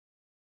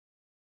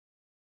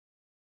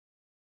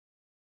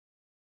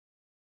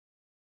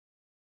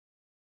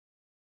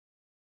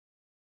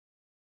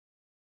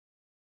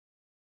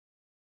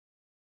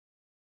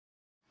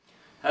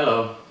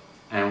Hello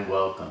and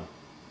welcome.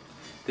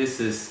 This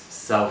is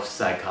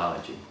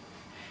Self-Psychology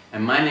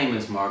and my name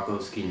is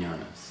Marcos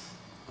Quiñones,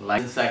 a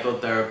licensed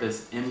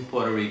psychotherapist in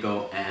Puerto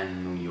Rico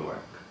and New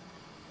York.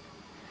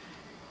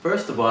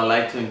 First of all, I'd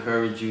like to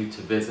encourage you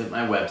to visit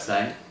my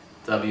website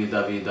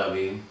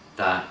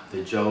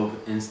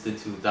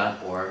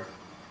www.thejobinstitute.org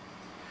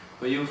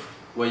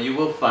where you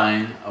will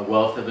find a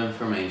wealth of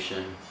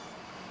information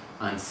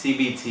on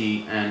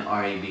CBT and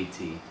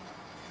REBT,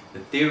 the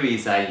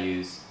theories I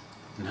use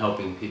in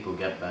helping people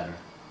get better.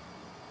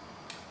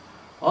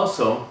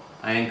 Also,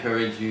 I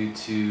encourage you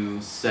to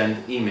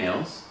send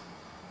emails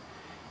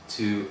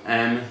to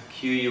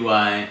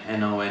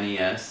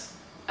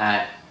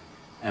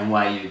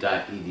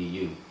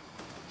mquinones@nyu.edu.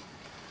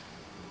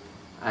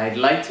 I'd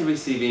like to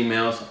receive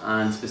emails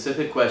on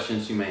specific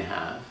questions you may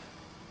have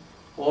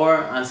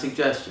or on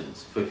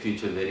suggestions for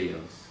future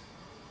videos.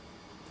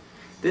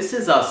 This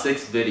is our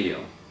 6th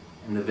video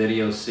in the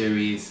video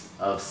series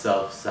of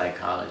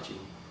Self-Psychology.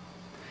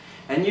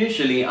 And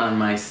usually on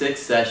my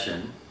 6th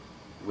session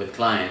with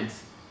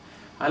clients,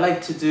 I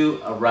like to do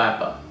a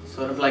wrap-up,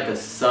 sort of like a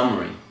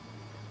summary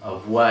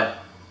of what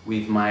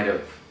we might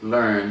have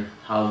learned,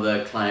 how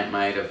the client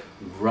might have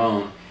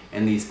grown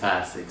in these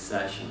past 6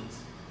 sessions.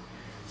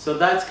 So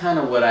that's kind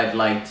of what I'd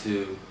like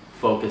to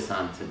focus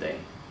on today.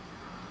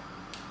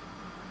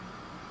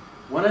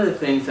 One of the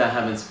things I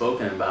haven't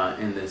spoken about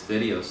in this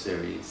video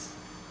series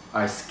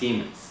are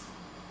schemas.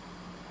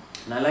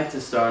 And I'd like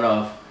to start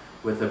off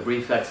with a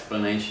brief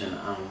explanation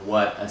on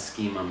what a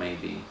schema may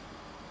be.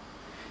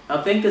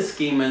 Now think of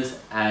schemas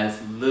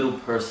as little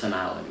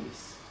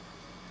personalities.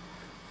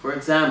 For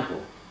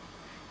example,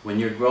 when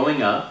you're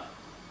growing up,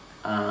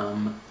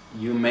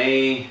 you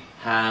may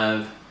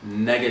have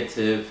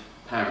negative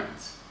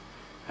parents.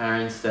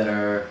 Parents that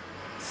are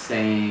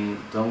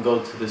saying, don't go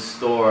to the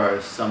store,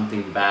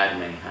 something bad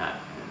may happen.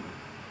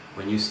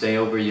 When you stay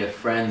over your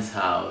friend's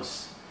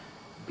house,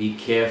 be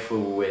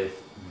careful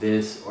with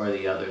this or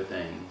the other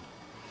thing.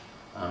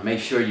 Make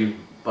sure you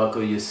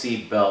buckle your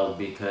seatbelt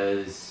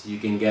because you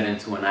can get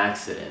into an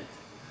accident.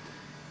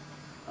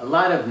 A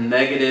lot of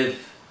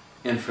negative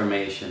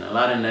information, a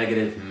lot of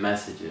negative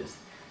messages.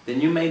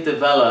 Then you may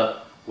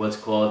develop what's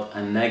called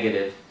a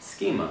negative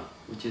schema,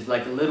 which is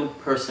like a little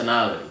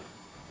personality.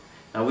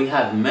 Now we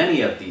have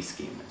many of these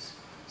schemas.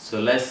 So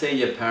let's say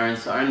your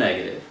parents are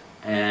negative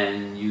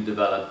and you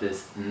develop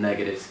this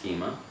negative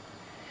schema.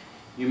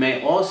 You may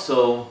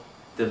also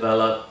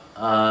develop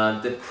a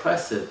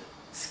depressive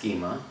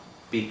schema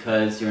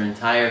because your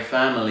entire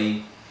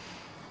family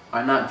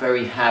are not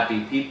very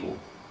happy people.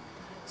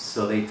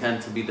 So they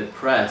tend to be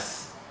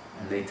depressed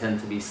and they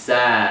tend to be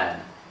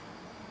sad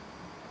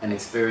and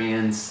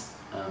experience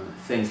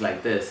things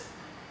like this.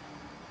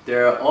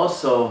 There are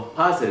also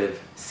positive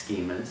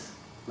schemas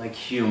like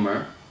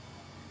humor,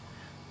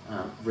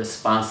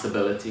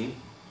 responsibility,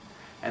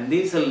 and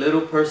these are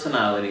little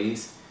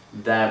personalities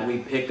that we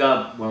pick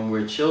up when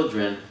we're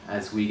children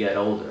as we get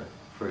older.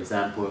 For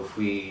example, if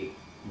we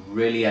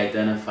really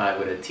identify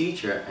with a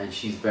teacher and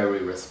she's very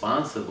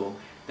responsible,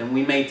 then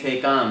we may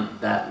take on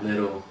that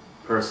little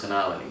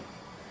personality.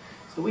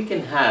 So we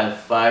can have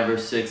 5 or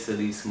 6 of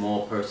these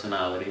small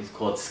personalities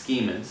called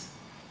schemas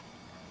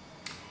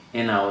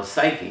in our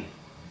psyche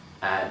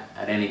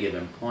at any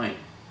given point.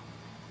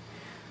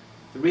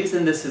 The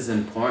reason this is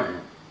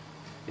important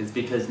is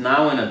because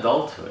now in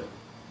adulthood,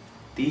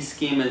 these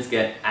schemas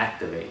get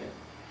activated.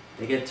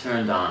 They get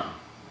turned on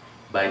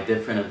by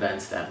different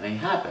events that may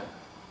happen.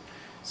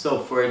 So,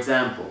 for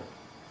example,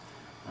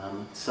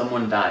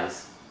 someone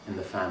dies in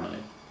the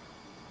family,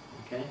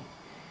 okay?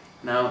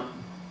 Now,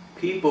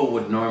 people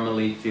would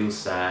normally feel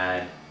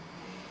sad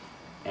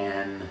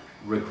and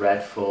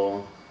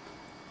regretful,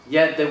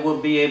 yet they will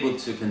be able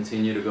to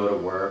continue to go to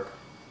work.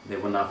 They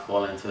will not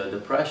fall into a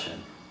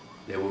depression.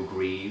 They will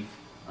grieve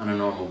on a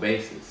normal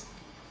basis.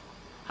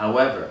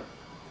 However,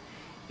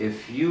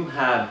 if you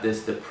have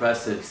this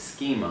depressive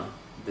schema,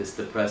 this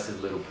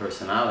depressive little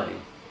personality,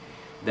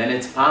 then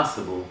it's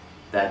possible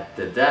that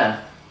the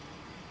death,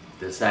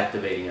 this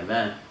activating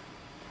event,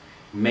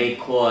 may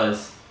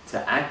cause to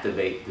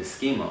activate the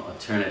schema or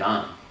turn it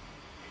on.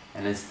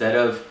 And instead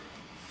of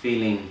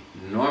feeling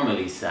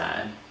normally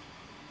sad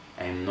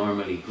and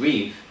normally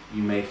grieve,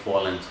 you may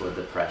fall into a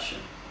depression.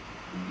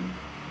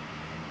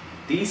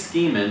 These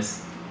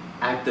schemas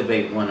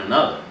activate one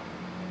another.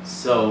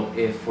 So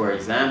if, for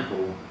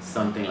example,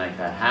 something like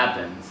that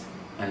happens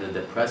and the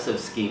depressive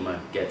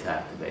schema gets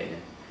activated,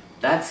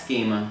 that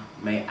schema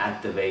may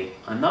activate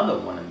another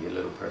one of your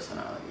little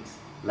personalities,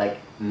 like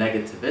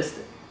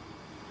negativistic,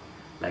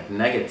 like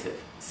negative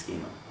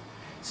schema.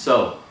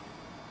 So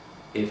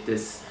if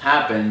this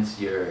happens,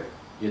 your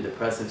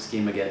depressive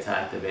schema gets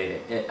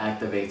activated, it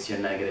activates your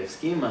negative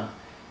schema,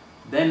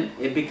 then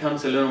it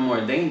becomes a little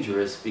more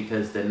dangerous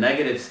because the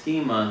negative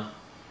schema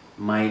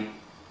might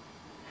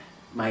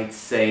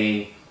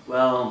say,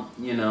 well,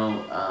 you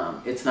know,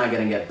 it's not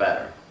going to get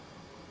better.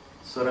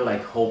 Sort of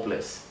like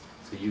hopeless.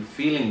 So you're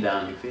feeling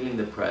down, you're feeling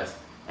depressed,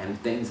 and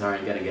things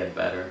aren't going to get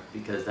better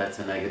because that's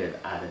a negative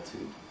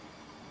attitude.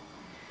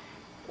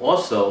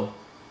 Also,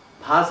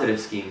 positive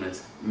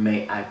schemas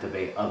may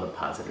activate other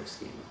positive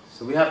schemas.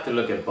 So we have to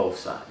look at both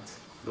sides.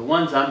 The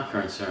ones I'm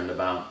concerned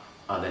about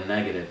are the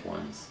negative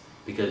ones,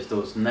 because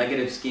those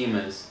negative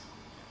schemas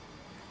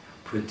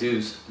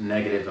produce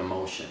negative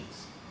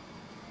emotions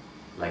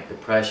like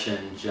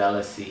depression,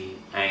 jealousy,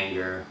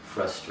 anger,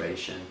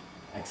 frustration,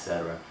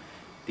 etc.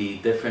 The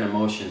different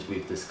emotions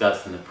we've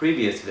discussed in the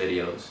previous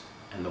videos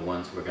and the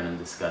ones we're going to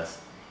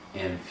discuss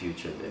in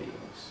future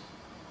videos.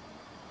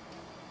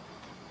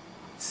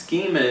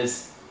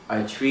 Schemas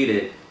are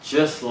treated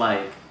just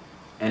like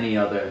any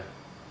other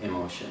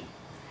emotion.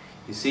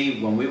 You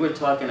see, when we were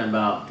talking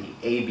about the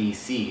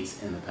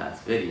ABCs in the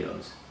past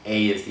videos,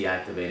 A is the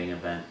activating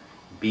event,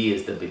 B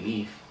is the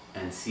belief,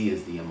 and C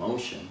is the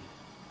emotion.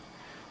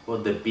 Well,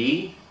 the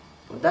B,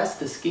 well, that's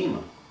the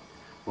schema.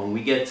 When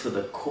we get to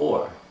the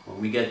core,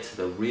 when we get to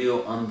the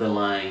real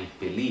underlying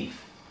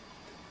belief,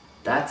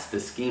 that's the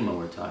schema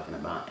we're talking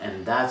about,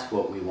 and that's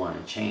what we want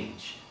to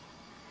change.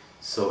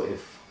 So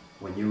if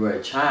when you were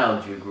a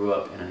child, you grew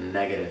up in a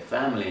negative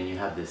family and you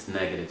have this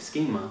negative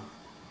schema,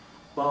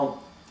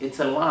 well, it's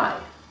a lie.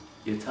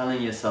 You're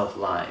telling yourself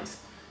lies.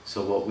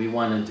 So what we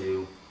want to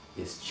do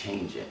is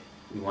change it.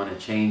 We want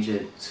to change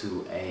it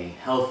to a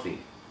healthy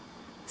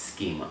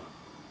schema.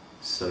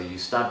 So you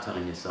stop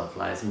telling yourself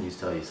lies and you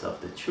tell yourself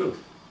the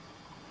truth.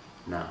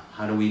 Now,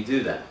 how do we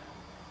do that?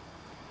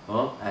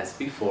 Well, as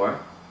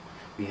before,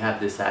 we have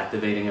this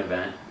activating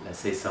event. Let's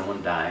say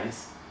someone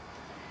dies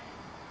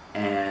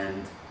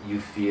and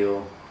you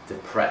feel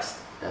depressed.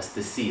 That's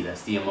the C,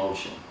 that's the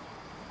emotion.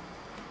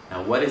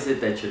 Now, what is it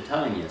that you're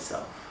telling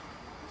yourself?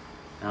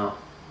 Now,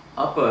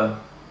 upper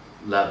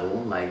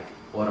level, like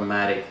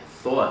automatic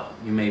thought,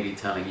 you may be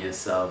telling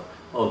yourself,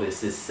 oh,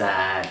 this is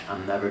sad,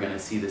 I'm never going to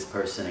see this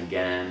person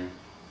again,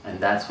 and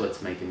that's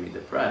what's making me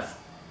depressed.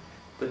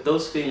 But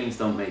those feelings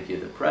don't make you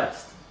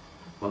depressed.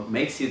 What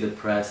makes you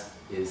depressed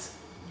is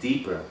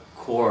deeper,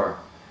 core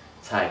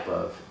type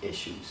of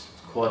issues,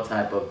 core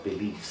type of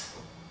beliefs.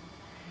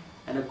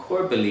 And a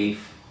core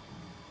belief,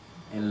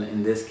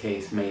 in this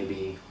case, may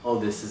be, oh,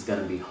 this is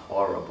going to be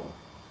horrible.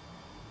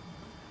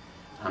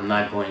 I'm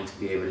not going to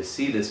be able to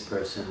see this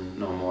person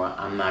no more.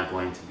 I'm not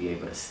going to be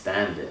able to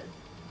stand it.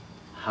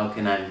 How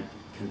can I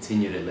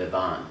continue to live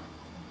on?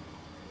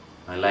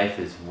 My life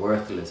is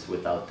worthless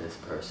without this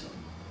person.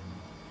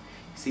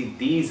 See,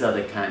 these are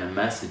the kind of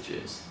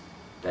messages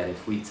that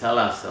if we tell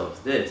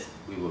ourselves this,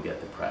 we will get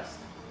depressed.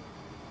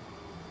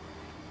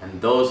 And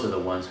those are the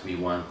ones we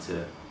want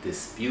to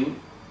dispute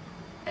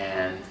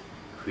and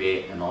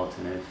create an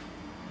alternative,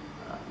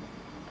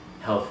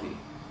 healthy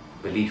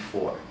belief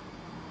for.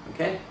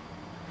 Okay?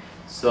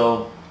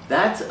 So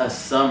that's a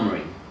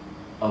summary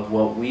of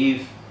what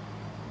we've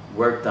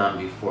worked on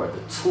before,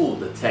 the tool,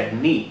 the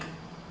technique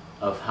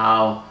of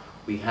how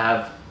we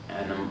have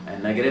a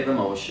negative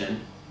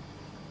emotion.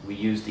 We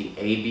use the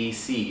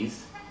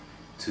ABCs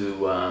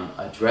to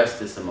address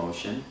this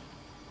emotion,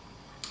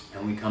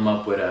 and we come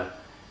up with a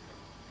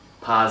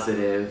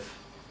positive,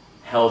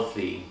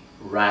 healthy,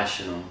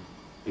 rational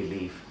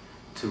belief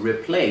to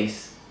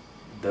replace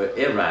the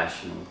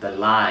irrational, the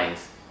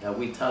lies that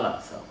we tell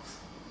ourselves.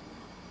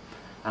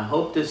 I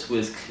hope this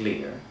was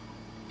clear,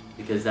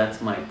 because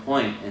that's my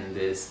point in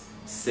this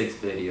 6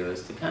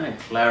 videos, to kind of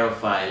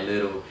clarify a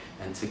little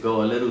and to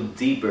go a little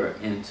deeper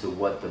into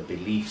what the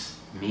beliefs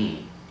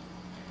mean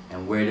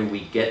and where do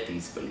we get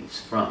these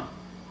beliefs from.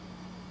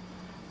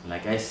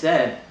 Like I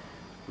said,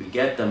 we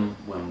get them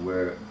when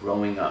we're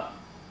growing up,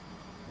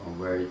 when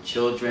we're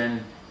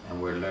children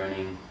and we're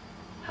learning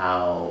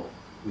how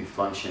we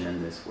function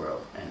in this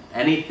world. And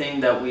anything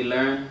that we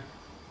learn,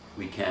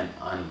 we can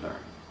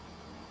unlearn.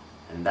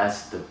 And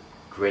that's the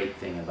great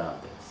thing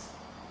about this.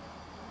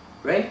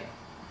 Great?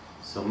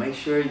 So make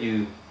sure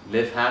you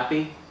live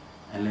happy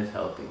and live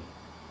healthy.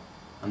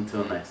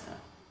 Until next time.